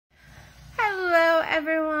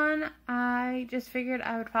everyone, I just figured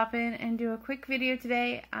I would pop in and do a quick video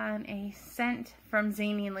today on a scent from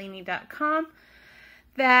ZaineyLaney.com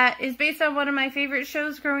that is based on one of my favorite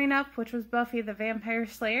shows growing up, which was Buffy the Vampire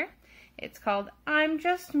Slayer. It's called I'm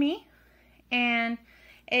Just Me, and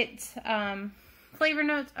its flavor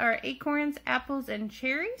notes are acorns, apples, and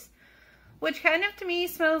cherries, which kind of to me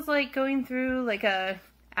smells like going through like a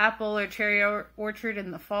apple or cherry orchard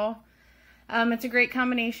in the fall. It's a great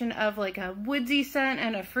combination of like a woodsy scent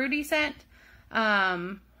and a fruity scent.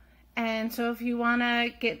 And so if you want to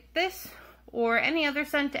get this or any other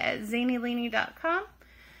scent at ZaineyLaney.com,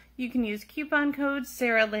 you can use coupon code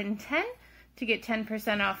SarahLynn10 to get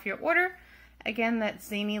 10% off your order. Again, that's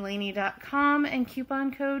ZaineyLaney.com and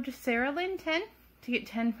coupon code SarahLynn10 to get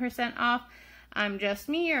 10% off I'm Just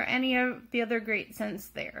Me or any of the other great scents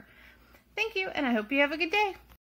there. Thank you, and I hope you have a good day.